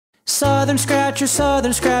Southern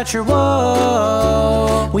Scratcher,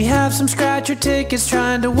 whoa. We have some Scratcher tickets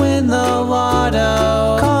trying to win the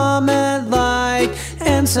lotto. Comment, like,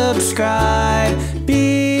 and subscribe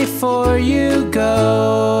before you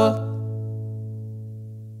go.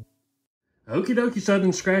 Okie dokie,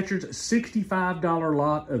 Southern Scratchers, $65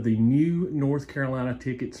 lot of the new North Carolina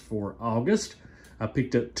tickets for August. I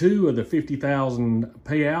picked up 2 of the $50,000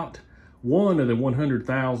 payout, 1 of the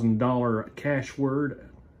 $100,000 cash word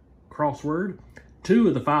crossword, 2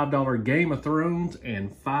 of the $5 Game of Thrones,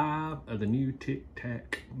 and 5 of the new Tic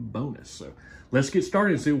Tac bonus. So let's get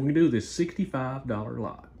started and see what we can do with this $65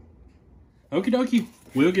 lot. Okie dokie,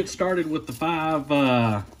 we'll get started with the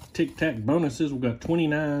 5 Tic Tac bonuses. We've got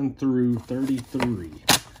 29 through 33.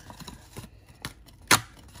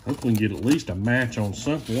 Hopefully we can get at least a match on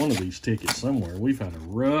one of these tickets somewhere. We've had a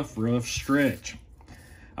rough stretch.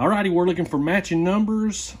 Alrighty, we're looking for matching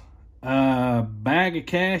numbers. Bag of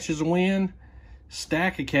cash is a win.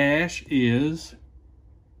 Stack of cash is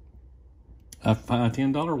a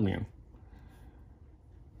 $10 win.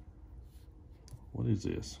 What is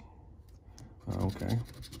this? Okay.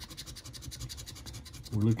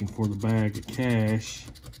 We're looking for the bag of cash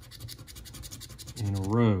in a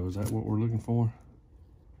row. Is that what we're looking for?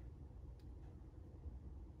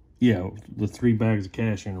 Yeah, the 3 bags of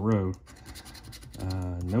cash in a row.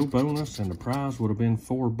 No bonus, and the prize would have been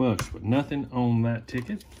 $4, but nothing on that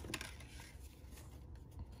ticket.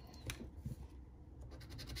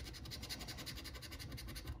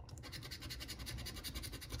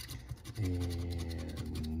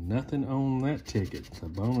 And nothing on that ticket. The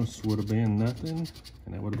bonus would have been nothing,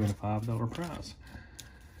 and that would have been a $5 prize.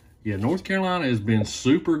 Yeah, North Carolina has been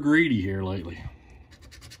super greedy here lately.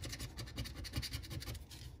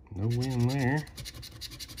 No win there.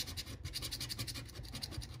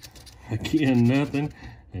 Again, nothing,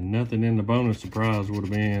 and nothing in the bonus. Surprise would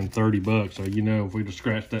have been $30. So, you know, if we'd have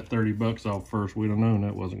scratched that $30 off first, we'd have known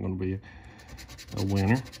that wasn't going to be a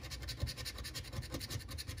winner.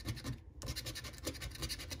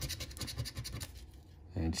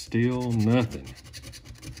 And still nothing.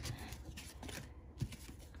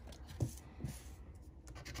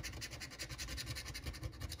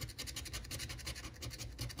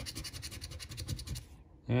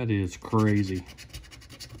 That is crazy.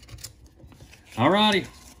 Alrighty.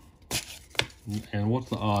 And what's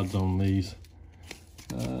the odds on these?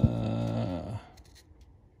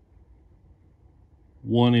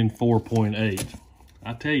 1 in 4.8.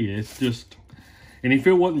 I tell you, it's just... And if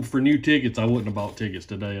it wasn't for new tickets, I wouldn't have bought tickets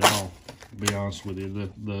today at all, to be honest with you.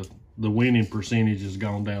 The winning percentage has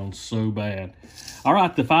gone down so bad. All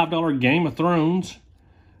right, the $5 Game of Thrones.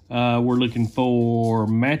 We're looking for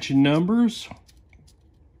matching numbers.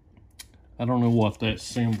 I don't know what that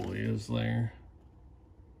symbol is there.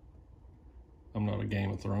 I'm not a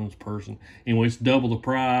Game of Thrones person. Anyway, it's double the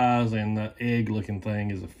prize, and the egg-looking thing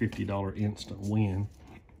is a $50 instant win.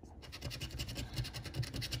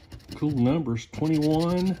 Cool numbers,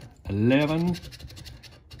 21, 11,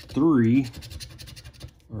 3,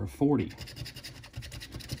 or a 40.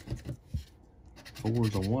 4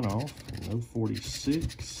 is a one-off, no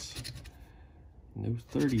 46, no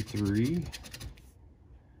 33,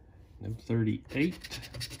 no 38,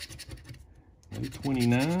 no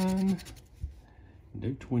 29,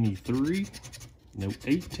 no 23, no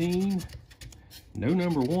 18, no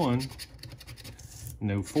number 1,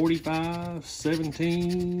 no 45,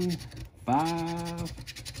 17, 5,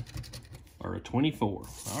 or a 24.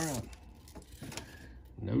 All right.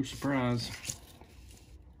 No surprise.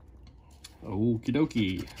 Okie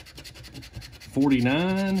dokie.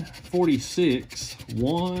 49, 46,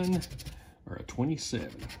 1, or a 27.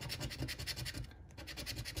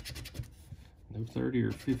 No 30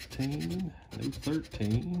 or 15, no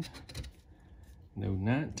 13, no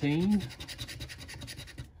 19,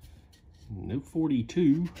 no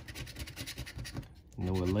 42,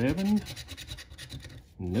 no 11,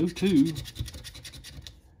 no 2,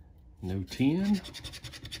 no 10,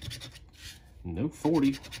 no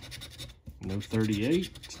 40, no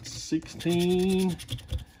 38, 16,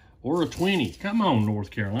 or a 20. Come on, North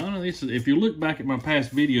Carolina. This is, if you look back at my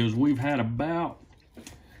past videos, we've had about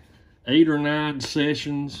 8 or 9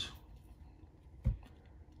 sessions.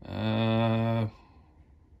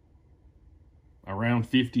 Around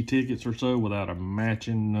 50 tickets or so without a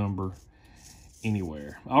matching number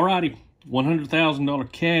anywhere. Alrighty,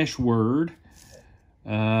 $100,000 cash word.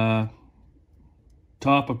 Top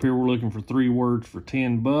up here, we're looking for 3 words for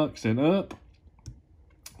 $10 and up.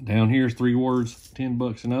 Down here's 3 words,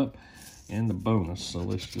 $10 and up, and the bonus. So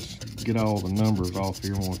let's just get all the numbers off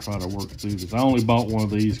here and we'll try to work through this. I only bought one of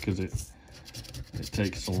these because it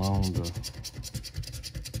takes so long to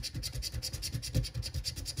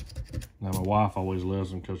Now, my wife always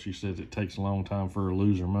loves them because she says it takes a long time for her to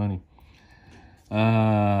lose her money.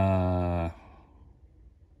 No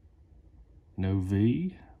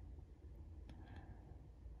V.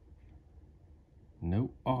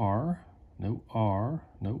 No R. No R.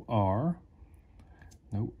 No R.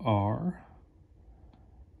 No R.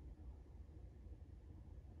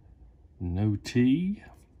 No T.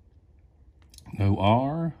 No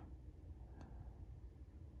R.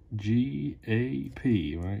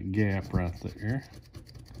 G-A-P, right? Gap right there.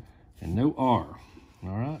 And no R, all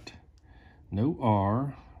right? No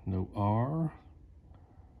R, no R.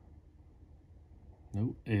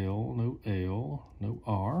 No L, no L, no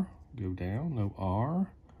R. Go down, no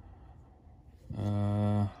R.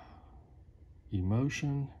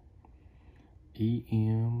 Emotion,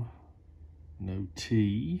 E-M, no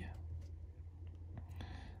T.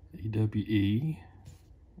 E-W-E,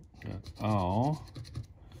 got all.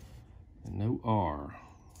 And no R.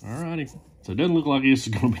 Alrighty. So it doesn't look like this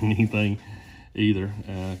is going to be anything either,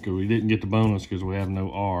 because we didn't get the bonus because we have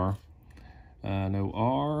no R. No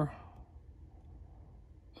R.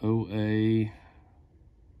 O-A.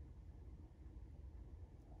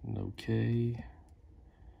 No K.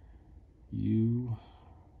 U.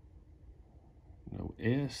 No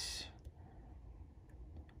S.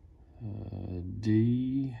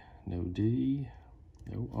 D. No D.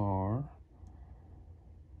 No R.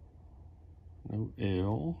 No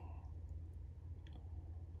L.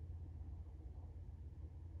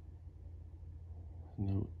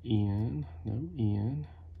 No N. No N.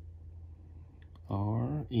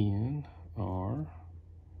 R. N. R.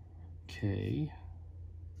 K.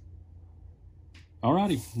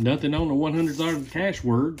 Alrighty, nothing on the $100 cash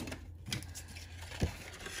word.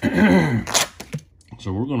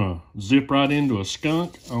 So we're gonna zip right into a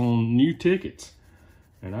skunk on new tickets.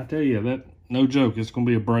 And I tell you, that, no joke, it's gonna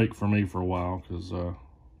be a break for me for a while because,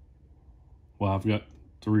 well, I've got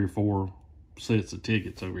 3 or 4 sets of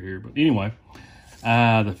tickets over here. But anyway,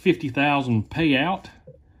 the 50,000 payout,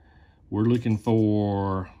 we're looking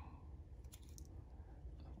for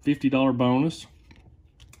 $50 bonus,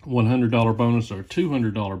 $100 bonus, or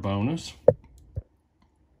 $200 bonus.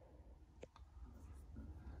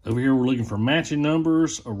 Over here, we're looking for matching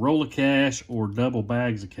numbers, a roll of cash, or double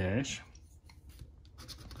bags of cash.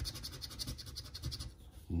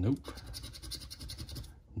 Nope.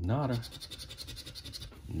 Nada.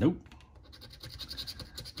 Nope.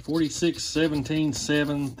 46, 17,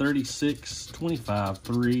 7, 36, 25,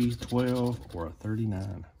 3, 12, or a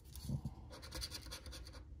 39.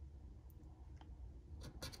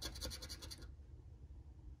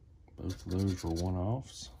 Both of those were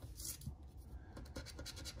one-offs.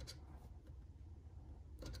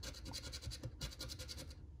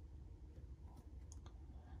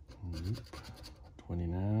 Nope.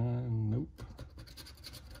 29, nope.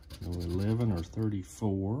 No 11 or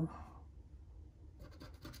 34.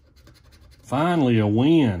 Finally, a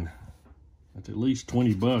win. That's at least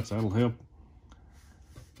 20 bucks. That'll help.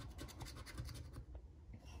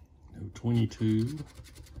 No 22.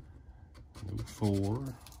 No 4.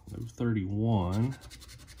 No 31.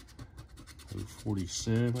 No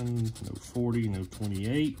 47. No 40. No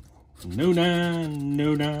 28. No 9.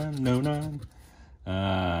 No 9. No 9.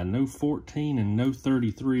 No 14 and no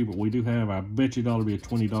 33, but we do have, I bet you that'll be a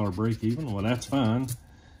 $20 break even. Well, that's fine.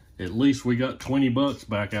 At least we got 20 bucks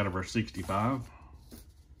back out of our 65.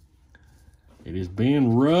 It has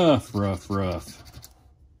been rough.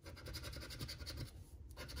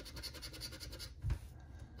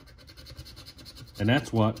 And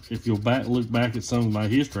that's what, if you'll look back at some of my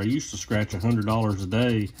history, I used to scratch $100 a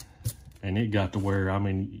day, and it got to where, I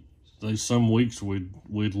mean, there's some weeks we'd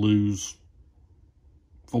lose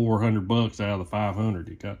 400 bucks out of the 500.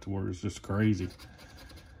 It got to where it's just crazy.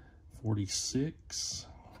 46,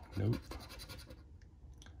 nope.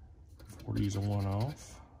 40 is a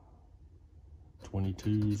one-off.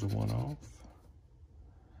 22 is a one-off.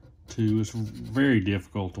 2 is very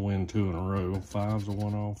difficult to win 2 in a row. 5 is a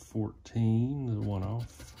one-off. 14 is a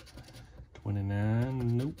one-off.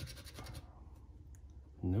 29, nope.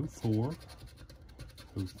 No 4.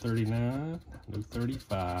 No 39. No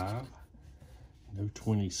 35. No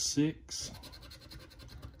 26,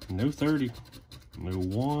 no 30, no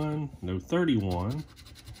 1, no 31,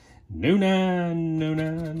 no 9, no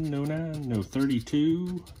 9, no 9, no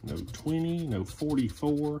 32, no 20, no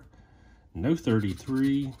 44, no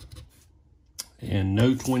 33, and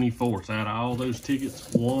no 24. So out of all those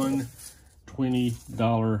tickets, one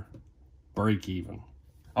 $20 break even.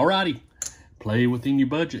 Alrighty, play within your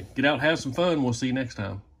budget. Get out, have some fun. We'll see you next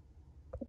time.